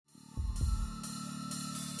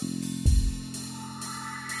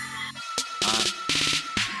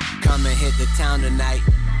hit the town tonight.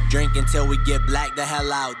 Drink until we get black the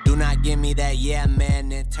hell out. Do not give me that yeah man,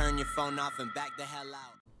 then turn your phone off and back the hell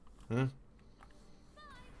out.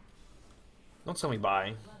 Don't tell me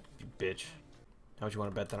bye, you bitch. How would you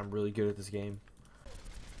want to bet that I'm really good at this game?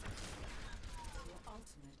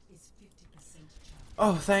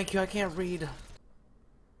 Oh, thank you. I can't read.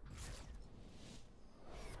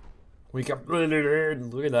 Wake up! Look at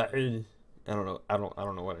that. I don't know. I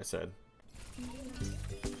don't know what I said.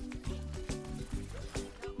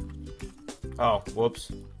 Oh,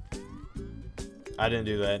 whoops. I didn't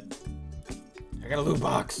do that. I got a loot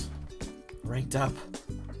box. Ranked up.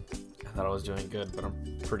 I thought I was doing good, but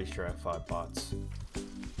I'm pretty sure I have 5 bots.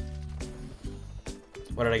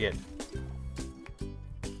 What did I get?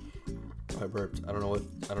 I burped. I don't know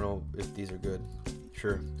if these are good.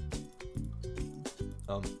 Sure.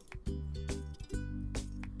 I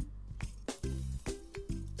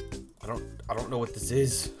don't know what this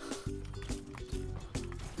is.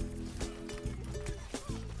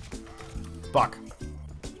 Fuck.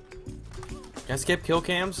 Can I skip kill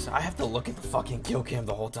cams? I have to look at the fucking kill cam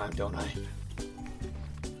the whole time, don't I?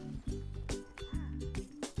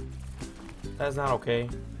 That's not okay.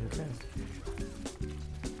 Okay.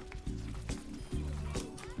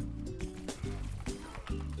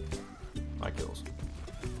 My kills.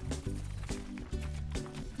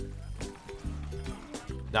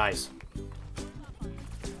 Nice.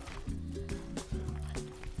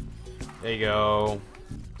 There you go.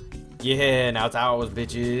 Yeah, now it's ours,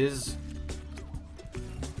 bitches.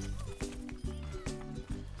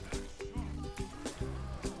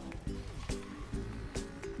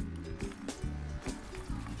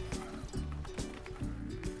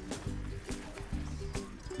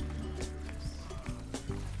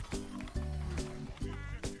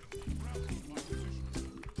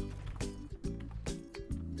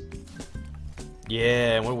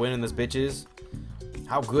 Yeah, we're winning this, bitches.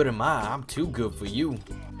 How good am I? I'm too good for you.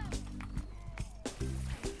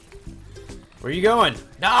 Where are you going?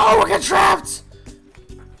 No, we're getting trapped!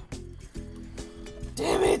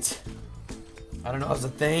 Damn it! I don't know if it's a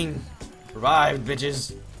thing. Revive,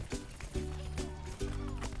 bitches.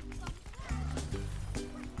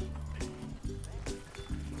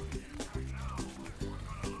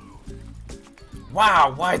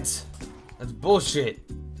 Wow, what? That's bullshit.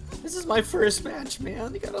 This is my first match,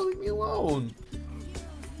 man. You gotta leave me alone.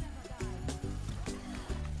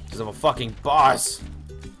 Because I'm a fucking boss.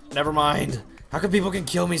 Never mind. How come people can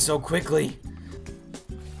kill me so quickly?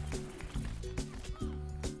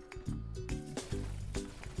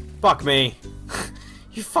 Fuck me.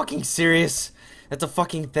 You fucking serious? That's a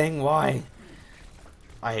fucking thing? Why?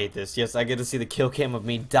 I hate this. Yes, I get to see the kill cam of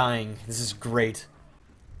me dying. This is great.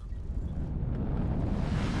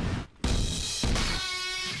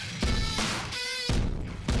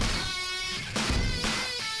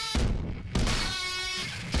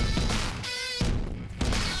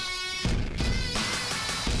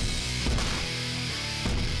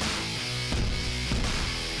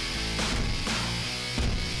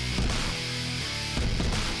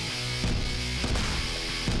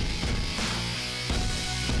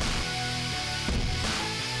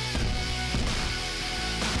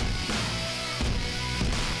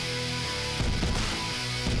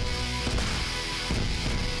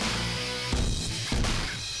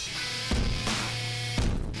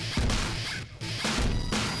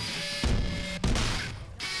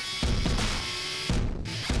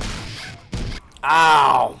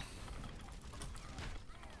 Ow!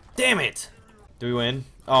 Damn it! Do we win?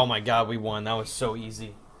 Oh my god, we won. That was so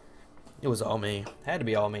easy. It was all me. Had to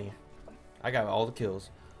be all me. I got all the kills.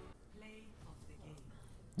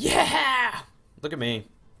 Yeah! Look at me.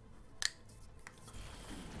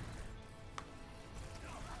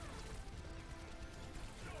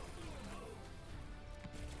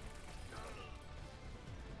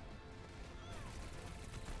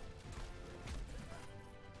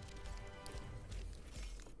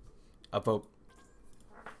 Up, hope.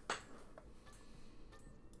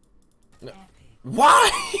 No.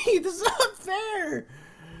 Why? This is not fair.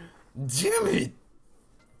 Damn it.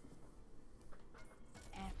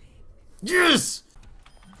 Yes.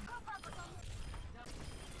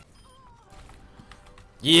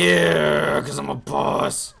 Yeah, because I'm a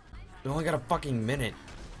boss. We only got a fucking minute.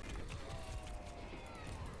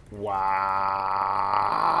 Wow.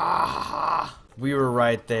 We were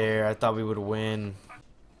right there. I thought we would win.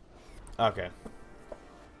 Okay.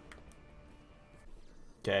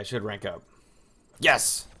 Okay, I should rank up.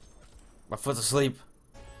 Yes! My foot's asleep.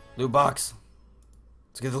 Loot box.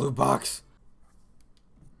 Let's get the loot box.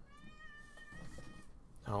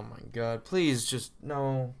 Oh my god. Please just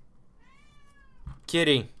no.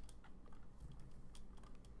 Kitty.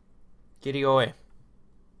 Kitty, go away.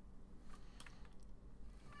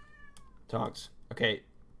 Tonks. Okay.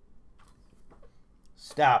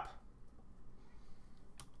 Stop.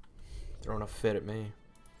 Throwing a fit at me.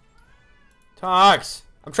 Tonks!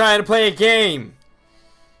 I'm trying to play a game!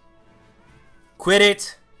 Quit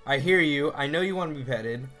it! I hear you. I know you want to be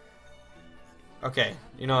petted. Okay,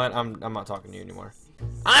 you know what? I'm not talking to you anymore.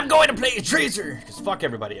 I'm going to play a Tracer! Because fuck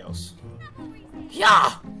everybody else.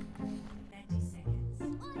 Yeah!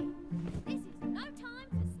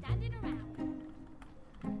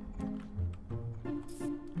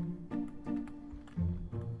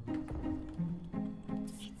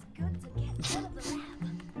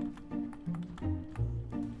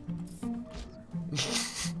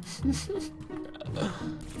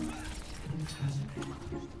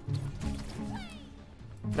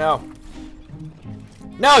 No.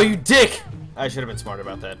 No, you dick! I should have been smart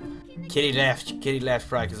about that. Kitty laughed. Kitty laughed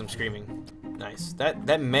probably because I'm screaming. Nice.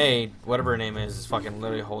 That May, whatever her name is fucking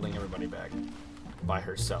literally holding everybody back by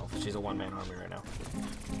herself. She's a one-man army right now.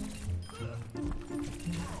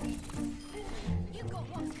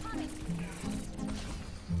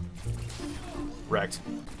 Wrecked.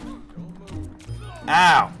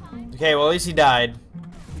 Ow! Okay, well at least he died.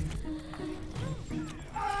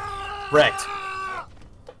 Wrecked.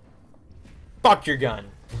 Fuck your gun.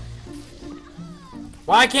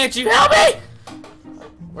 Why can't you help me?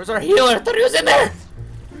 Where's our healer? I thought he was in there.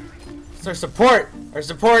 It's our support. Our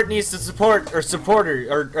support needs to support our supporter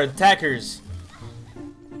or attackers.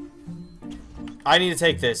 I need to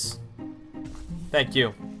take this. Thank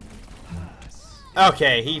you.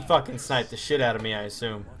 Okay, he fucking sniped the shit out of me, I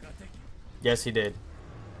assume. Yes, he did.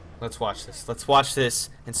 Let's watch this. Let's watch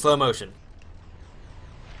this in slow motion.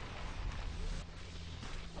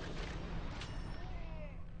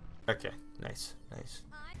 Okay, nice, nice.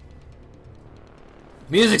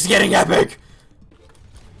 Music's getting epic!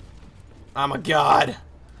 Oh my god.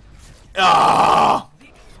 Ah!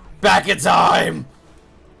 Back in time!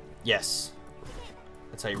 Yes.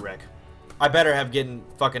 That's how you wreck. I better have getting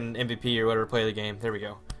fucking MVP or whatever play the game. There we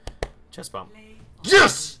go. Chest bomb.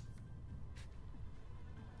 Yes!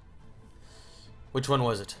 Which one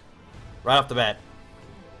was it? Right off the bat.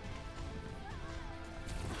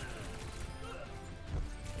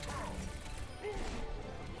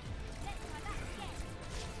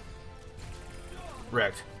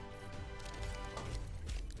 Wrecked.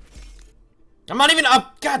 I'm not even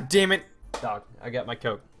up. God damn it. Dog, I got my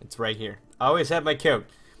Coke. It's right here. I always have my Coke.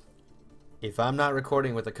 If I'm not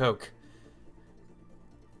recording with a Coke,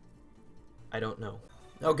 I don't know.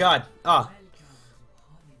 Oh god. Ah.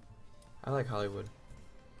 I like Hollywood.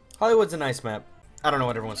 Hollywood's a nice map. I don't know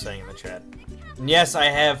what everyone's saying in the chat. And yes, I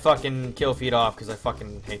have fucking kill feed off because I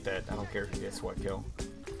fucking hate that. I don't care who gets what kill.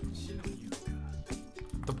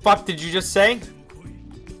 The fuck did you just say?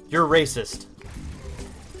 You're racist.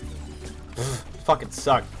 Fucking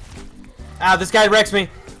suck. Ah, this guy wrecks me.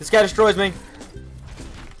 This guy destroys me.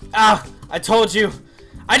 Ah, I told you.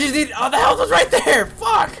 I just need. Oh, the health was right there.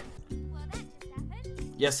 Fuck.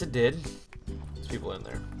 Yes, it did. There's people in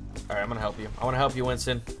there. Alright, I'm gonna help you. I wanna help you,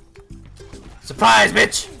 Winston. Surprise,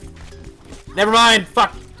 bitch! Never mind.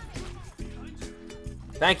 Fuck.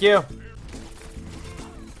 Thank you.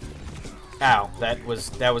 Ow, that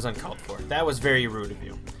was uncalled for. That was very rude of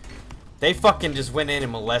you. They fucking just went in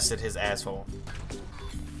and molested his asshole.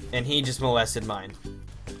 And he just molested mine.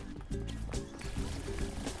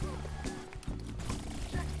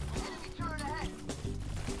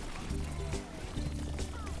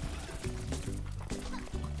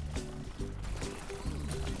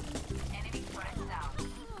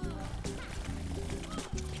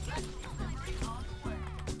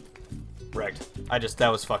 Wrecked.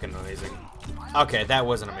 That was fucking amazing. Okay, that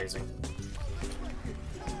wasn't amazing.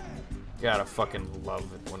 Gotta fucking love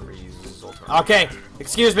it whenever he uses his ultimate. Okay,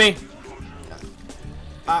 excuse me.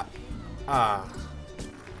 Oh god!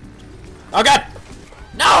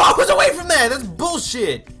 No, I was away from that! That's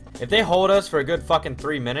bullshit! If they hold us for a good fucking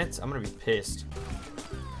 3 minutes, I'm gonna be pissed.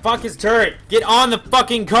 Fuck his turret! Get on the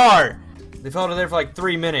fucking car! They've held it there for like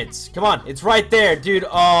 3 minutes. Come on, it's right there, dude.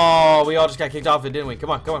 Oh, we all just got kicked off it, didn't we?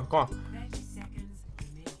 Come on, come on, come on.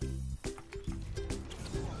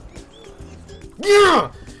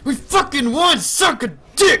 Yeah! We fucking won! Suck a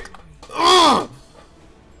dick! Ugh!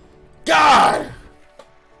 God!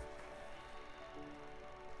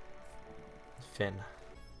 Finn.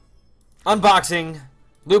 Unboxing.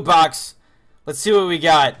 Loot box. Let's see what we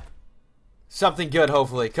got. Something good,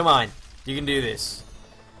 hopefully. Come on. You can do this.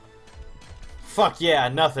 Fuck yeah,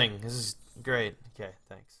 nothing. This is great. Okay,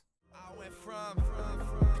 thanks. I went from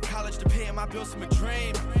college to paying my bills from a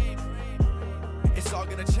dream. It's all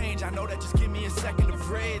gonna change, I know that, just give me a second to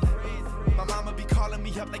breathe. My mama be calling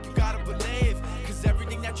me up like you gotta believe, cause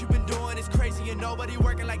everything that you've been doing is crazy and nobody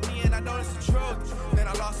working like me, and I know that's the truth. Then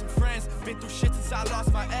I lost some friends, been through shit since I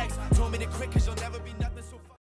lost my ex. Told me to quit cause you'll never be